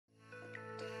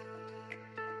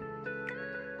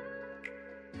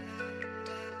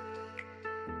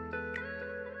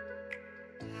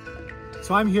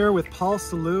So I'm here with Paul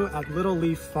Sellew at Little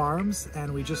Leaf Farms,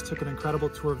 and we just took an incredible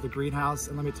tour of the greenhouse,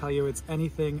 and let me tell you, it's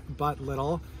anything but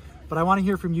little. But I want to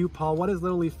hear from you, Paul. What is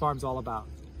Little Leaf Farms all about?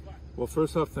 Well,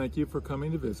 first off, thank you for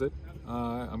coming to visit.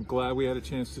 I'm glad we had a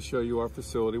chance to show you our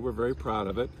facility. We're very proud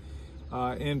of it.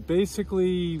 And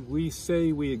basically, we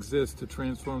say we exist to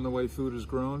transform the way food is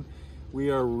grown. We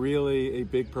are really a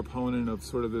big proponent of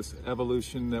sort of this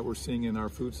evolution that we're seeing in our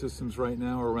food systems right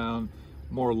now around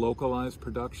more localized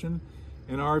production.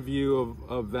 And our view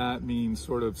of that means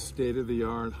sort of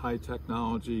state-of-the-art, high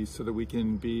technology so that we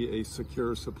can be a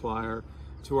secure supplier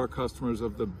to our customers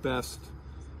of the best,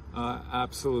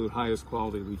 absolute highest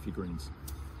quality leafy greens.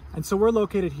 And so we're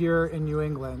located here in New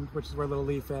England, which is where Little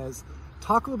Leaf is.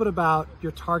 Talk a little bit about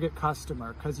your target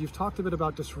customer, because you've talked a bit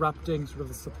about disrupting sort of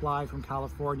the supply from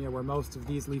California, where most of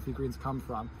these leafy greens come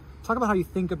from. Talk about how you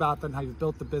think about them, how you've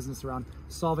built the business around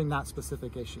solving that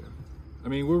specific issue. I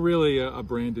mean, we're really a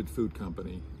branded food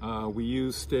company. We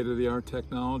use state-of-the-art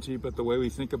technology, but the way we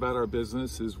think about our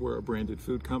business is we're a branded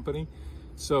food company.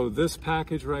 So this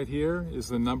package right here is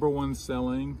the #1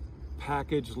 selling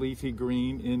packaged leafy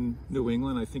green in New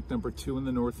England, I think #2 in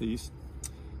the Northeast.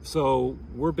 So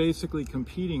we're basically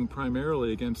competing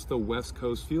primarily against the West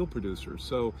Coast field producers.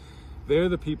 So they're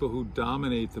the people who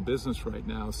dominate the business right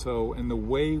now. So, and the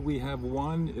way we have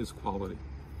won is quality.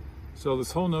 So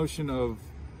this whole notion of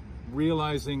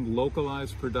realizing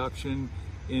localized production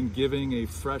and giving a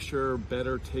fresher,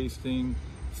 better tasting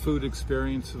food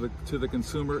experience to the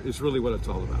consumer is really what it's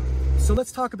all about. So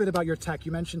let's talk a bit about your tech.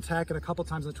 You mentioned tech, and a couple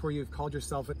times on the tour you've called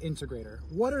yourself an integrator.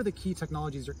 What are the key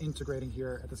technologies you're integrating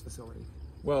here at this facility?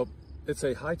 Well, it's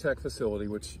a high-tech facility,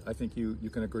 which I think you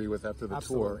can agree with after the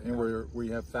tour. And yeah. we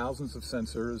have thousands of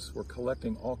sensors. We're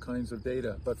collecting all kinds of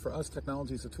data. But for us,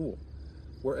 technology is a tool.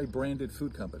 We're a branded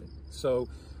food company. So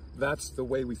that's the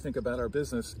way we think about our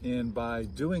business, and by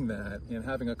doing that and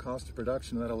having a cost of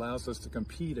production that allows us to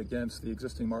compete against the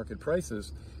existing market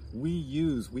prices,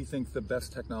 we think the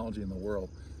best technology in the world.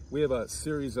 We have a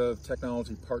series of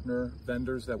technology partner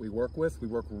vendors that we work with. We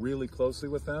work really closely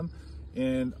with them,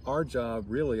 and our job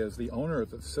really as the owner of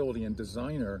the facility and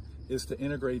designer is to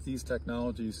integrate these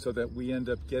technologies so that we end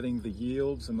up getting the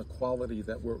yields and the quality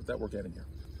that we're getting here.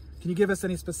 Can you give us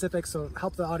any specifics, so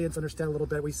help the audience understand a little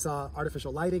bit? We saw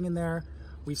artificial lighting in there.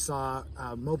 We saw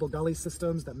mobile gully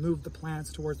systems that moved the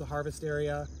plants towards the harvest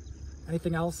area.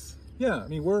 Anything else? Yeah, I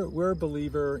mean, we're a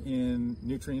believer in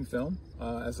nutrient film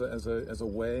as a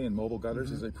way, and mobile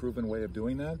gutters is a proven way of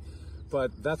doing that.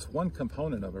 But that's one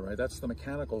component of it, right? That's the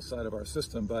mechanical side of our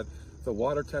system. But the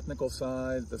water technical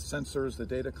side, the sensors, the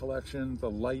data collection, the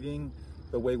lighting,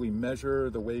 the way we measure,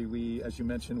 the way we, as you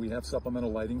mentioned, we have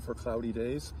supplemental lighting for cloudy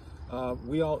days.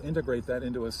 We all integrate that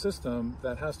into a system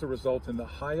that has to result in the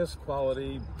highest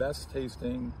quality, best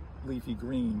tasting leafy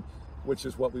green, which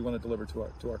is what we want to deliver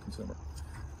to our consumer.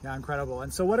 Yeah, incredible.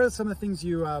 And so what are some of the things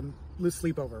you lose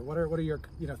sleep over? What are your,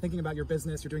 thinking about your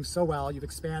business? You're doing so well, you've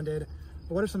expanded,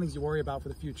 but what are some things you worry about for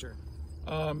the future?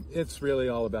 It's really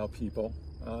all about people.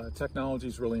 Technology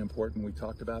is really important. We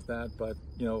talked about that, but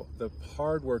the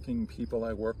hardworking people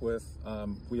I work with,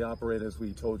 we operate, as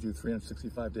we told you,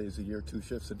 365 days a year, 2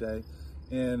 shifts a day.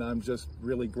 And I'm just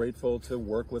really grateful to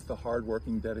work with the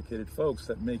hardworking, dedicated folks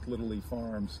that make Little Leaf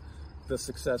Farms the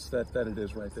success that it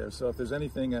is right there. So if there's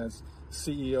anything as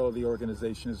CEO of the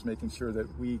organization is making sure that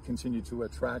we continue to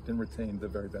attract and retain the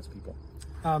very best people.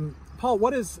 Paul,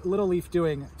 what is Little Leaf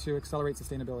doing to accelerate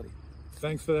sustainability?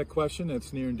 Thanks for that question.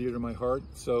 It's near and dear to my heart.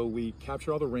 So we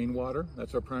capture all the rainwater.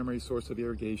 That's our primary source of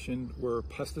irrigation. We're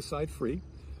pesticide free.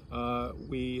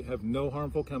 We have no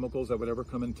harmful chemicals that would ever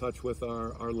come in touch with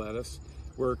our lettuce.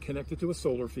 We're connected to a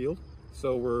solar field.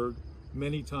 So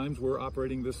many times we're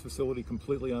operating this facility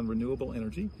completely on renewable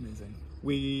energy. Amazing.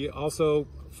 We also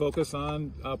focus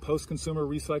on post-consumer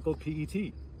recycled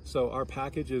PET. So our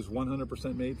package is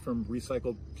 100% made from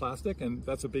recycled plastic, and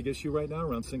that's a big issue right now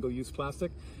around single-use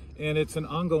plastic. And it's an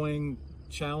ongoing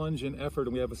challenge and effort,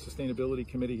 and we have a sustainability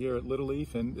committee here at Little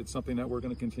Leaf, and it's something that we're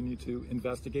going to continue to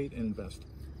investigate and invest.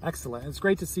 Excellent. It's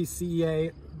great to see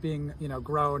CEA being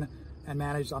grown and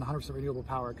managed on 100% renewable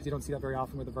power, because you don't see that very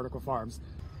often with the vertical farms.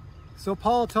 So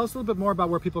Paul, tell us a little bit more about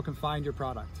where people can find your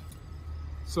product.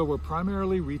 So we're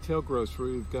primarily retail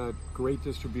grocery. We've got great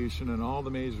distribution in all the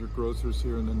major grocers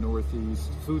here in the Northeast.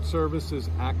 Food service is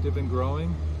active and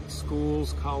growing,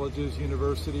 schools, colleges,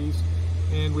 universities,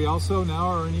 and we also now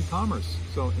are in e-commerce.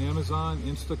 So Amazon,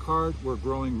 Instacart, we're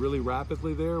growing really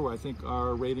rapidly there. I think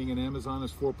our rating in Amazon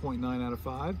is 4.9 out of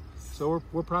 5. So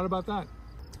we're proud about that.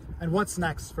 And what's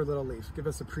next for Little Leaf? Give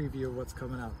us a preview of what's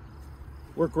coming up.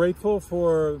 We're grateful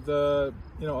for the,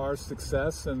 our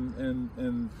success and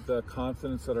the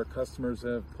confidence that our customers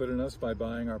have put in us by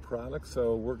buying our products.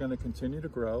 So we're going to continue to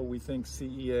grow. We think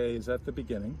CEA is at the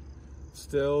beginning.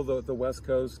 Still, the West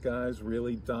Coast guys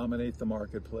really dominate the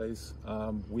marketplace.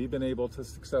 We've been able to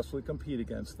successfully compete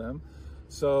against them.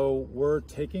 So we're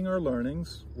taking our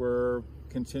learnings. We're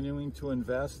continuing to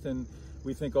invest, and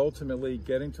we think ultimately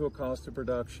getting to a cost of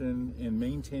production and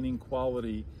maintaining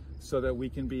quality so that we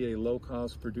can be a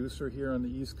low-cost producer here on the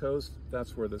East Coast.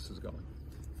 That's where this is going.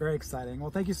 Very exciting.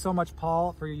 Well, thank you so much,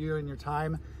 Paul, for you and your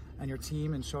time and your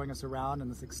team and showing us around in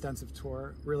this extensive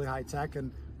tour. Really high tech,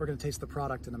 and we're going to taste the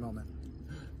product in a moment.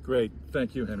 Great.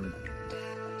 Thank you, Henry.